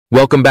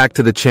Welcome back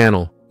to the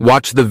channel.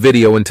 Watch the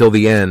video until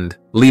the end,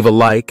 leave a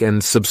like,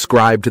 and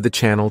subscribe to the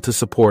channel to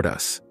support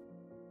us.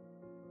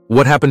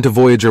 What happened to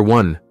Voyager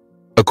 1?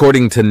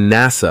 According to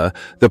NASA,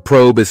 the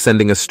probe is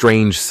sending a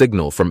strange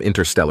signal from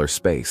interstellar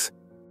space.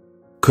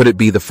 Could it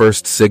be the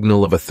first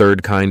signal of a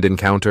third-kind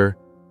encounter?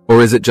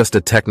 Or is it just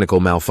a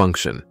technical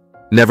malfunction?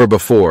 Never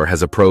before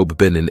has a probe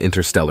been in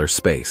interstellar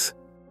space.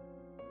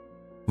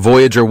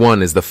 Voyager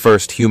 1 is the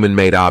first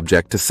human-made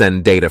object to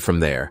send data from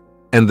there,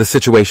 and the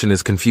situation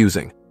is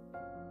confusing.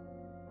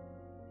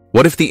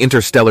 What if the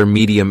interstellar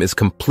medium is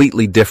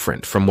completely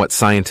different from what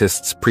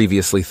scientists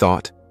previously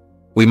thought?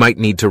 We might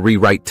need to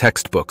rewrite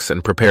textbooks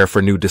and prepare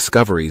for new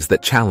discoveries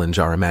that challenge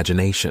our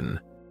imagination.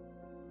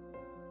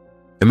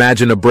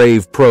 Imagine a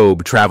brave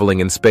probe traveling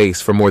in space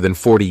for more than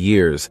 40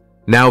 years,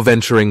 now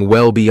venturing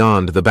well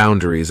beyond the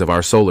boundaries of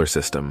our solar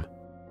system.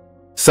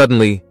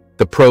 Suddenly,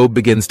 the probe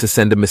begins to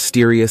send a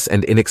mysterious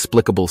and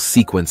inexplicable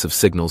sequence of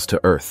signals to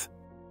Earth.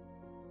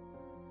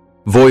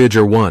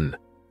 Voyager 1,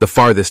 the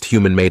farthest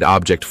human-made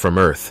object from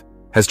Earth,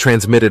 has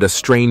transmitted a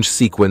strange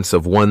sequence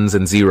of ones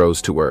and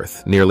zeros to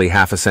Earth nearly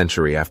half a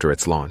century after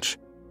its launch.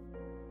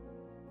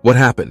 What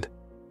happened?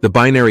 The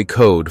binary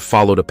code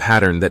followed a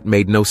pattern that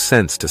made no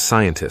sense to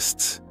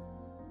scientists.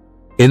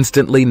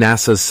 Instantly,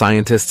 NASA's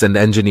scientists and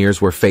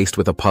engineers were faced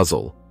with a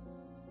puzzle.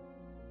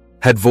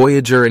 Had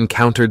Voyager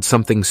encountered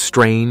something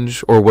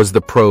strange, or was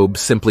the probe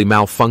simply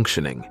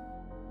malfunctioning?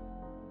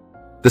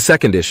 The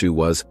second issue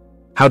was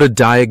how to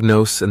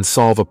diagnose and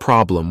solve a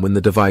problem when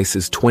the device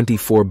is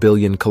 24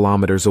 billion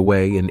kilometers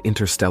away in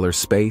interstellar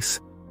space.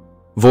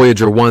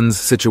 Voyager 1's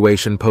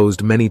situation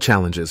posed many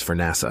challenges for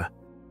NASA.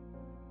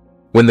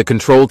 When the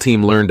control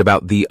team learned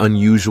about the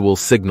unusual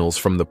signals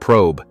from the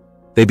probe,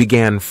 they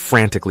began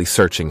frantically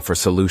searching for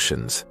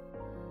solutions.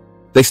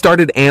 They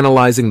started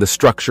analyzing the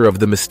structure of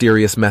the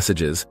mysterious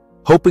messages,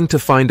 hoping to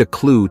find a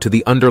clue to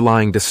the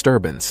underlying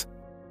disturbance.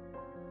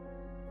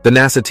 The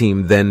NASA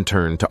team then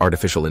turned to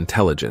artificial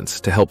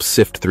intelligence to help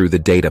sift through the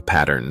data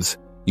patterns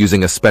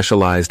using a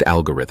specialized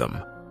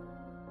algorithm.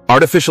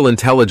 Artificial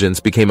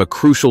intelligence became a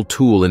crucial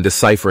tool in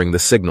deciphering the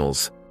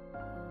signals.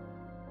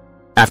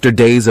 After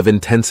days of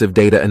intensive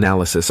data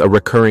analysis, a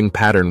recurring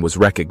pattern was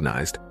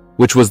recognized,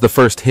 which was the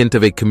first hint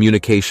of a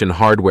communication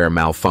hardware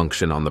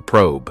malfunction on the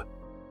probe.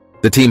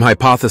 The team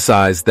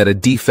hypothesized that a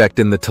defect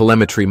in the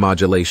telemetry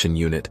modulation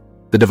unit,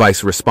 the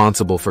device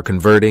responsible for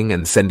converting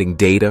and sending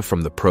data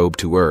from the probe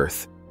to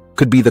Earth,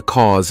 could be the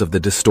cause of the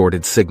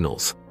distorted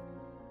signals.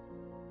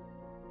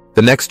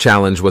 The next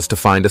challenge was to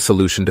find a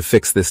solution to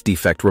fix this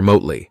defect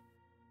remotely.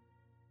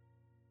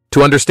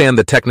 To understand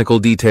the technical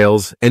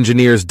details,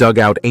 engineers dug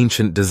out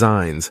ancient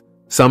designs.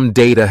 Some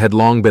data had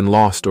long been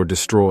lost or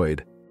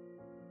destroyed.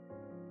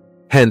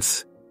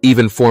 Hence,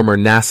 even former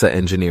NASA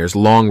engineers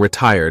long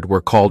retired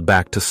were called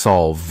back to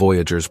solve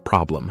Voyager's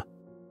problem.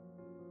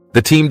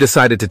 The team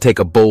decided to take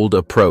a bold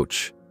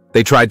approach.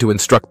 They tried to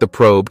instruct the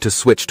probe to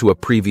switch to a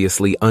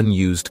previously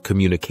unused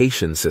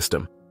communication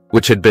system,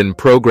 which had been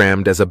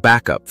programmed as a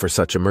backup for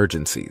such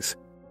emergencies.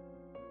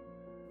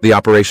 The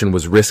operation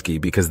was risky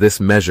because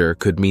this measure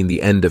could mean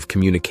the end of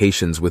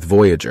communications with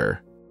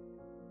Voyager.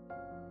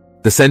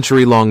 The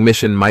century-long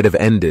mission might have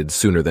ended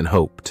sooner than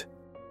hoped.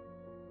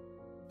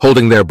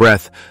 Holding their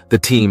breath, the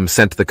team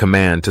sent the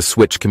command to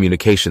switch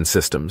communication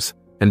systems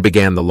and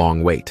began the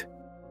long wait.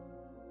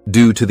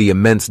 Due to the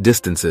immense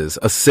distances,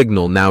 a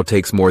signal now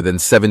takes more than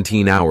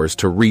 17 hours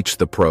to reach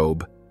the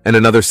probe and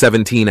another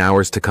 17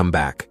 hours to come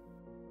back.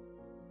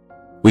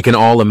 We can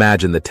all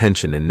imagine the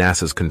tension in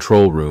NASA's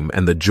control room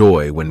and the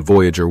joy when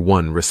Voyager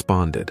 1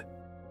 responded.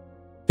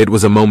 It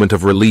was a moment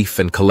of relief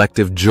and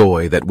collective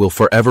joy that will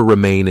forever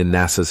remain in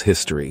NASA's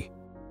history.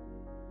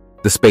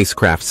 The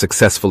spacecraft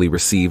successfully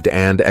received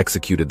and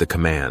executed the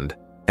command,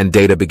 and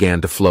data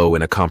began to flow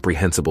in a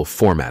comprehensible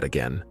format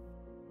again.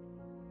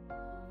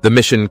 The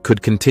mission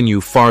could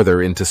continue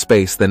farther into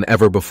space than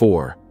ever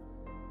before.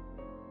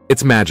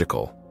 It's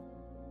magical.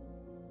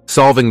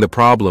 Solving the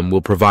problem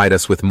will provide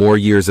us with more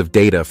years of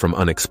data from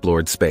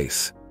unexplored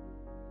space.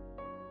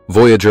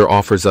 Voyager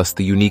offers us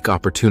the unique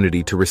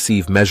opportunity to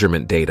receive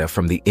measurement data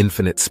from the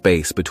infinite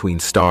space between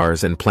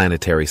stars and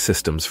planetary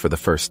systems for the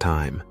first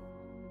time.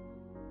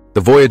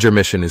 The Voyager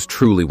mission is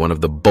truly one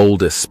of the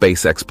boldest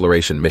space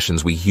exploration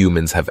missions we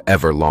humans have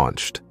ever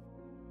launched.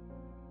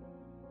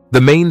 The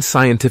main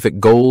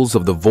scientific goals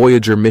of the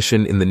Voyager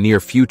mission in the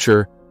near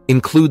future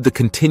include the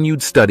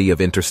continued study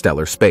of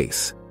interstellar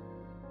space.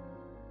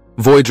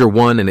 Voyager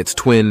 1 and its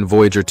twin,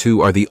 Voyager 2,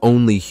 are the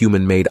only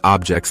human-made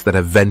objects that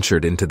have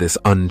ventured into this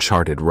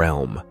uncharted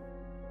realm.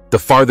 The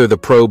farther the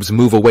probes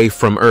move away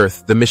from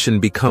Earth, the mission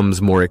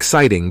becomes more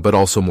exciting but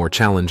also more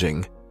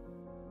challenging.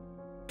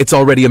 It's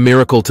already a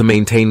miracle to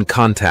maintain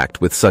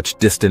contact with such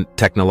distant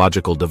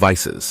technological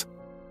devices.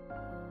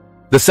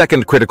 The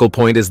second critical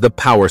point is the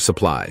power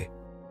supply.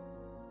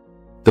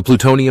 The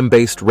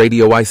plutonium-based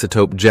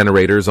radioisotope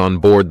generators on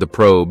board the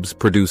probes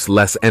produce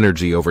less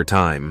energy over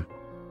time.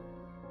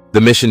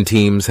 The mission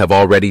teams have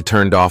already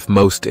turned off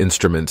most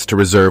instruments to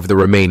reserve the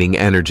remaining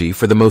energy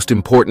for the most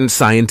important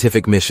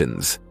scientific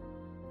missions.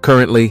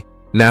 Currently,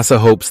 NASA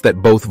hopes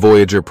that both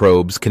Voyager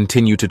probes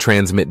continue to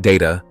transmit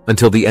data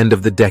until the end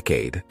of the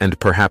decade and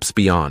perhaps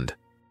beyond.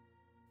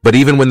 But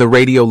even when the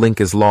radio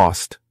link is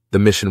lost, the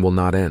mission will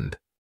not end.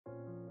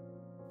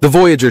 The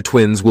Voyager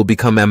twins will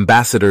become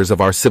ambassadors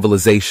of our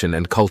civilization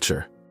and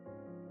culture.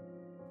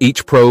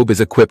 Each probe is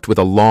equipped with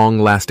a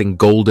long-lasting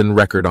golden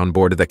record on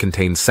board that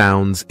contains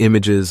sounds,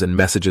 images, and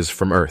messages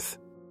from Earth.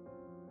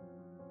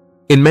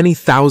 In many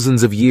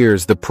thousands of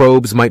years, the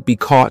probes might be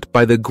caught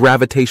by the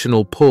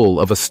gravitational pull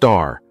of a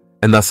star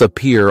and thus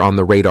appear on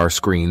the radar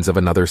screens of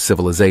another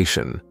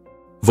civilization.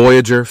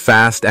 Voyager,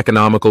 fast,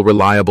 economical,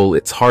 reliable,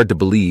 it's hard to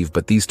believe,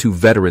 but these two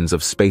veterans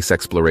of space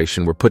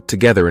exploration were put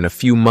together in a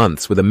few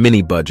months with a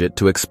mini-budget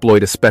to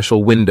exploit a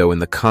special window in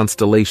the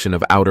constellation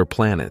of outer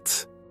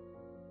planets.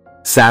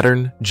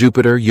 Saturn,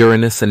 Jupiter,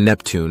 Uranus, and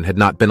Neptune had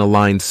not been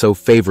aligned so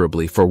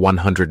favorably for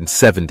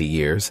 170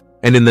 years,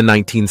 and in the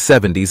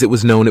 1970s it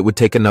was known it would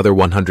take another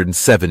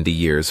 170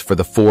 years for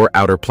the four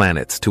outer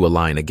planets to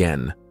align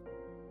again.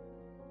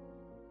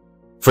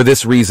 For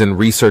this reason,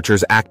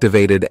 researchers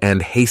activated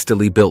and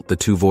hastily built the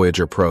two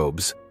Voyager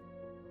probes.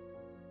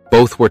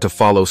 Both were to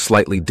follow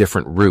slightly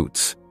different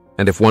routes,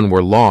 and if one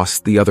were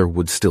lost, the other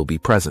would still be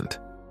present.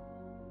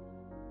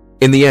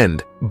 In the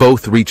end,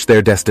 both reached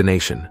their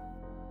destination.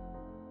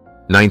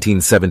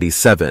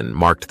 1977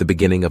 marked the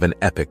beginning of an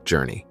epic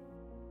journey.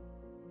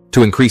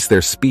 To increase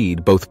their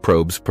speed, both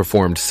probes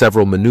performed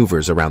several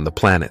maneuvers around the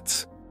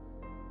planets.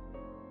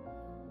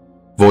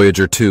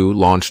 Voyager 2,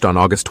 launched on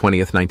August 20,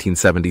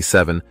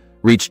 1977,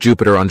 reached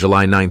Jupiter on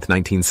July 9,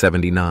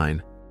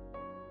 1979.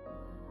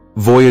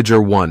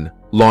 Voyager 1,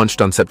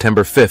 launched on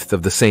September 5th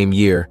of the same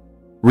year,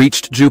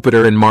 reached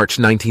Jupiter in March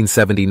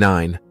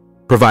 1979,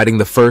 providing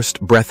the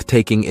first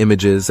breathtaking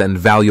images and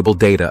valuable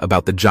data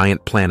about the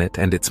giant planet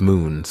and its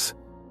moons.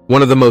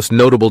 One of the most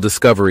notable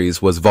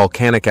discoveries was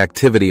volcanic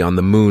activity on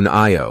the moon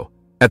Io.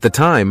 At the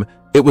time,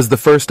 it was the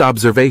first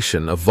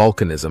observation of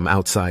volcanism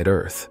outside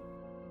Earth.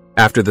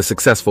 After the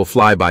successful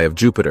flyby of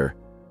Jupiter,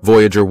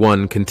 Voyager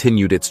 1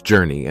 continued its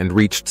journey and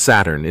reached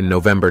Saturn in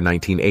November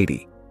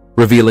 1980,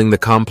 revealing the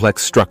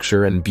complex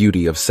structure and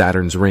beauty of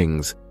Saturn's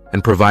rings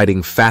and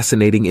providing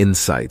fascinating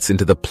insights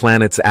into the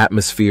planet's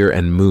atmosphere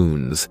and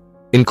moons,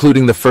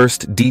 including the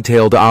first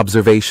detailed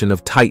observation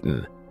of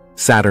Titan,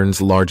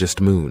 Saturn's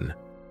largest moon.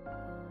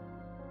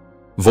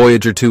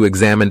 Voyager 2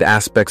 examined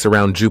aspects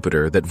around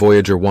Jupiter that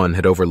Voyager 1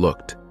 had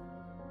overlooked.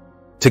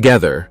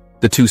 Together,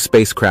 the two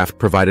spacecraft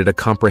provided a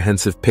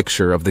comprehensive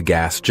picture of the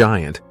gas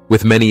giant,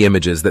 with many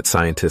images that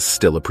scientists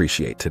still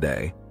appreciate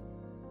today.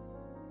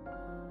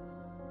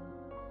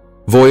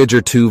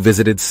 Voyager 2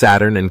 visited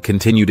Saturn and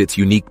continued its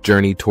unique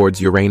journey towards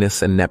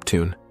Uranus and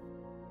Neptune.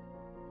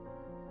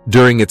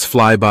 During its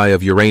flyby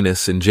of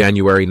Uranus in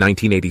January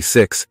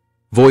 1986,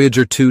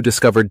 Voyager 2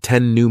 discovered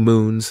 10 new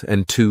moons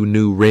and 2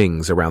 new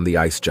rings around the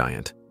ice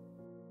giant.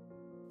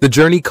 The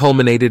journey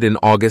culminated in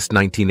August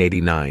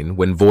 1989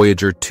 when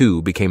Voyager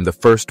 2 became the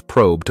first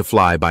probe to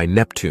fly by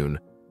Neptune,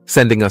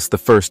 sending us the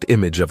first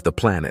image of the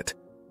planet.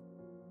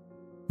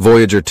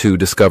 Voyager 2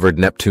 discovered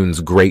Neptune's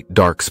great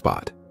dark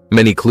spot,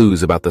 many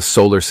clues about the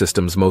solar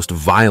system's most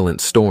violent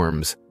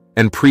storms,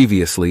 and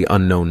previously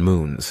unknown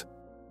moons.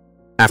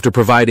 After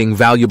providing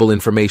valuable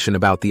information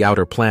about the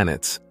outer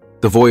planets,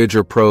 the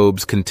Voyager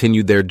probes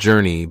continued their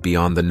journey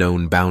beyond the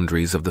known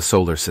boundaries of the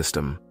solar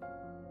system.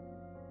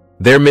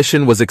 Their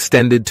mission was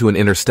extended to an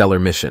interstellar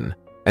mission,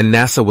 and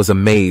NASA was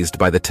amazed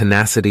by the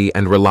tenacity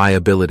and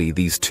reliability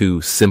these two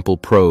simple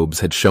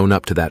probes had shown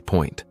up to that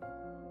point.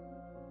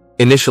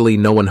 Initially,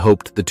 no one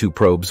hoped the two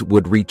probes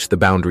would reach the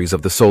boundaries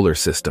of the solar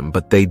system,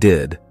 but they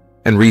did,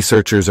 and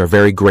researchers are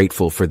very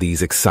grateful for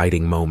these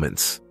exciting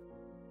moments.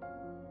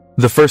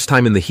 The first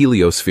time in the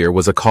heliosphere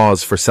was a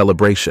cause for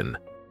celebration.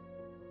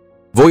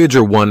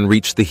 Voyager 1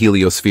 reached the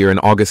heliosphere in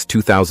August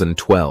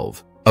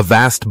 2012, a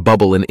vast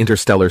bubble in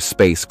interstellar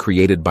space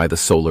created by the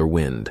solar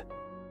wind.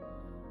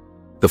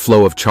 The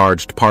flow of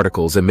charged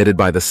particles emitted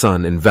by the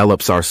sun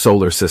envelops our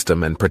solar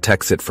system and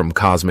protects it from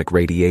cosmic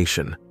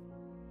radiation.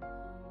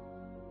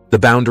 The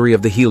boundary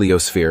of the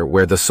heliosphere,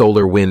 where the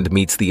solar wind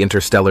meets the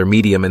interstellar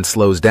medium and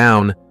slows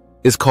down,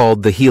 is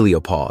called the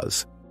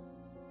heliopause.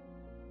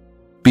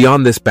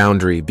 Beyond this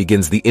boundary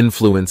begins the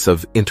influence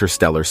of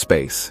interstellar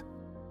space.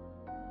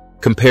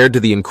 Compared to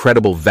the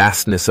incredible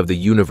vastness of the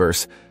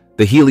universe,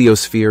 the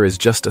heliosphere is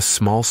just a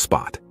small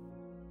spot.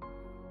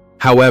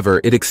 However,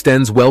 it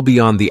extends well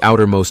beyond the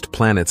outermost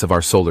planets of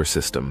our solar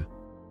system.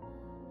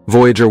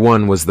 Voyager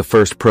 1 was the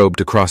first probe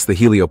to cross the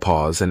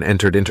heliopause and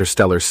entered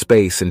interstellar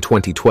space in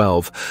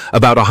 2012,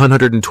 about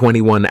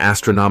 121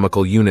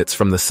 astronomical units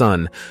from the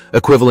Sun,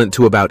 equivalent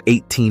to about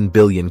 18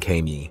 billion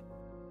km.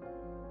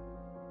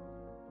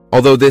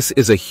 Although this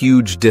is a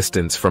huge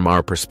distance from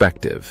our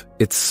perspective,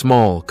 it's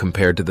small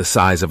compared to the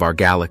size of our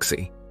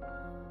galaxy.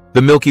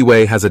 The Milky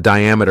Way has a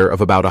diameter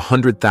of about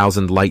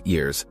 100,000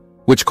 light-years,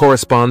 which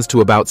corresponds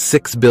to about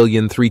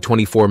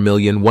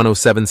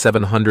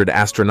 6,324,107,700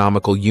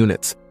 astronomical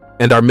units,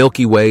 and our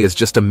Milky Way is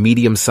just a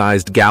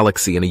medium-sized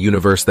galaxy in a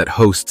universe that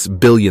hosts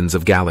billions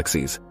of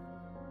galaxies.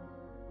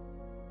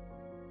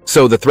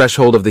 So the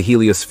threshold of the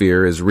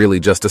heliosphere is really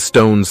just a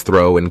stone's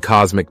throw in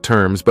cosmic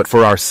terms, but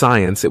for our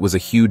science it was a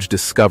huge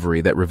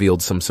discovery that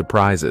revealed some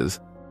surprises.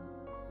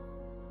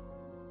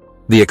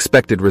 The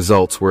expected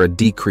results were a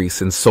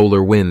decrease in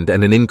solar wind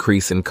and an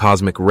increase in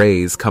cosmic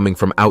rays coming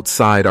from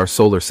outside our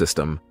solar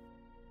system.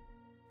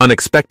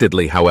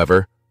 Unexpectedly,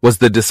 however, was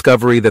the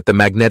discovery that the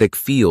magnetic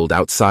field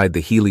outside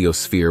the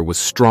heliosphere was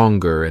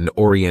stronger and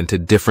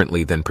oriented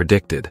differently than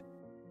predicted.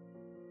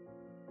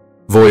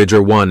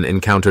 Voyager 1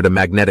 encountered a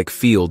magnetic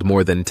field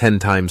more than 10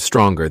 times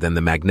stronger than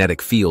the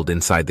magnetic field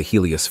inside the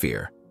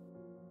heliosphere.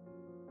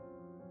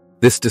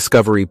 This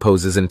discovery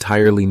poses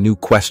entirely new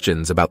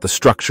questions about the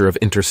structure of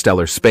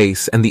interstellar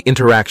space and the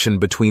interaction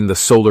between the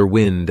solar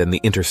wind and the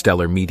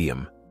interstellar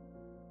medium.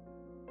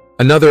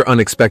 Another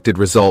unexpected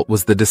result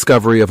was the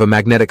discovery of a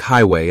magnetic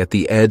highway at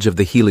the edge of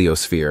the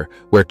heliosphere,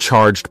 where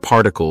charged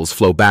particles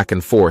flow back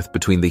and forth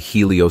between the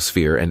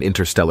heliosphere and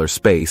interstellar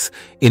space,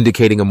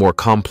 indicating a more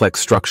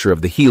complex structure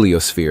of the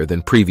heliosphere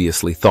than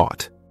previously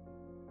thought.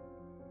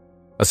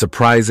 A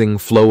surprising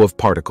flow of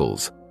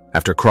particles,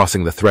 after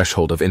crossing the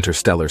threshold of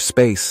interstellar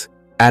space,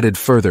 added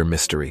further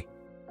mystery.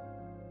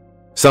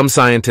 Some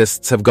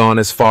scientists have gone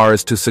as far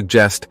as to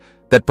suggest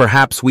that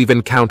perhaps we've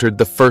encountered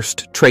the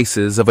first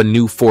traces of a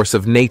new force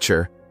of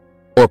nature,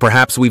 or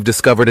perhaps we've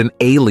discovered an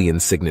alien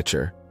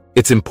signature.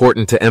 It's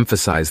important to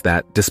emphasize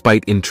that,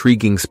 despite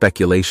intriguing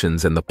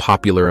speculations and the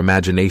popular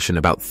imagination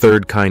about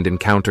third-kind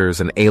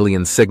encounters and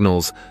alien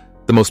signals,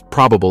 the most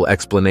probable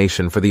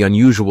explanation for the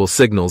unusual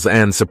signals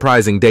and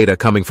surprising data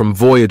coming from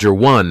Voyager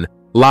 1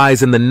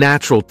 lies in the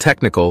natural,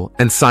 technical,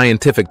 and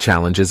scientific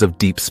challenges of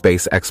deep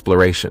space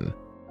exploration.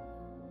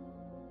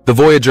 The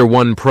Voyager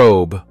 1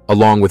 probe,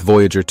 along with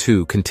Voyager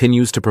 2,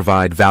 continues to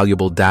provide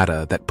valuable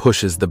data that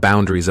pushes the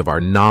boundaries of our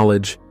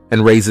knowledge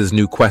and raises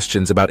new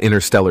questions about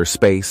interstellar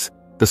space,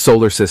 the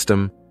solar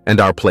system, and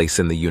our place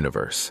in the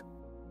universe.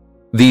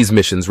 These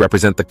missions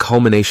represent the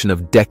culmination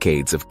of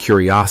decades of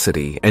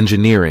curiosity,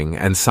 engineering,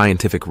 and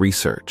scientific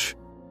research.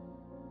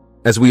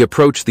 As we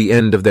approach the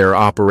end of their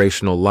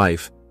operational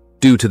life,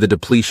 due to the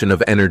depletion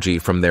of energy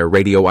from their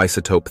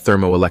radioisotope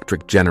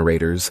thermoelectric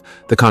generators,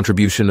 the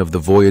contribution of the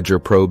Voyager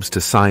probes to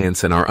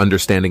science and our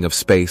understanding of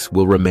space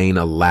will remain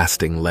a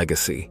lasting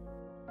legacy.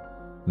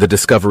 The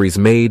discoveries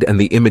made and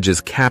the images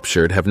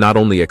captured have not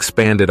only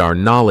expanded our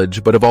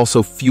knowledge but have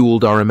also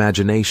fueled our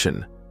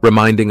imagination,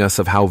 reminding us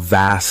of how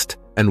vast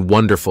and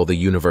wonderful the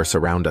universe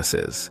around us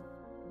is.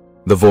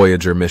 The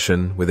Voyager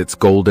mission, with its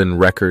golden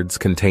records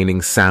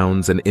containing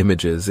sounds and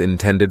images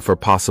intended for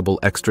possible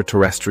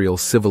extraterrestrial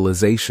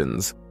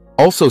civilizations,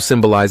 also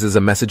symbolizes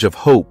a message of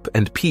hope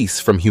and peace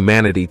from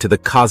humanity to the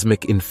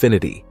cosmic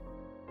infinity.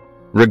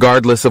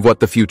 Regardless of what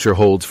the future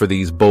holds for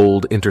these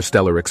bold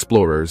interstellar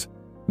explorers,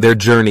 their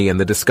journey and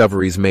the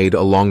discoveries made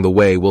along the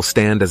way will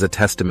stand as a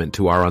testament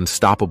to our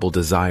unstoppable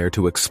desire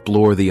to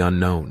explore the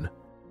unknown.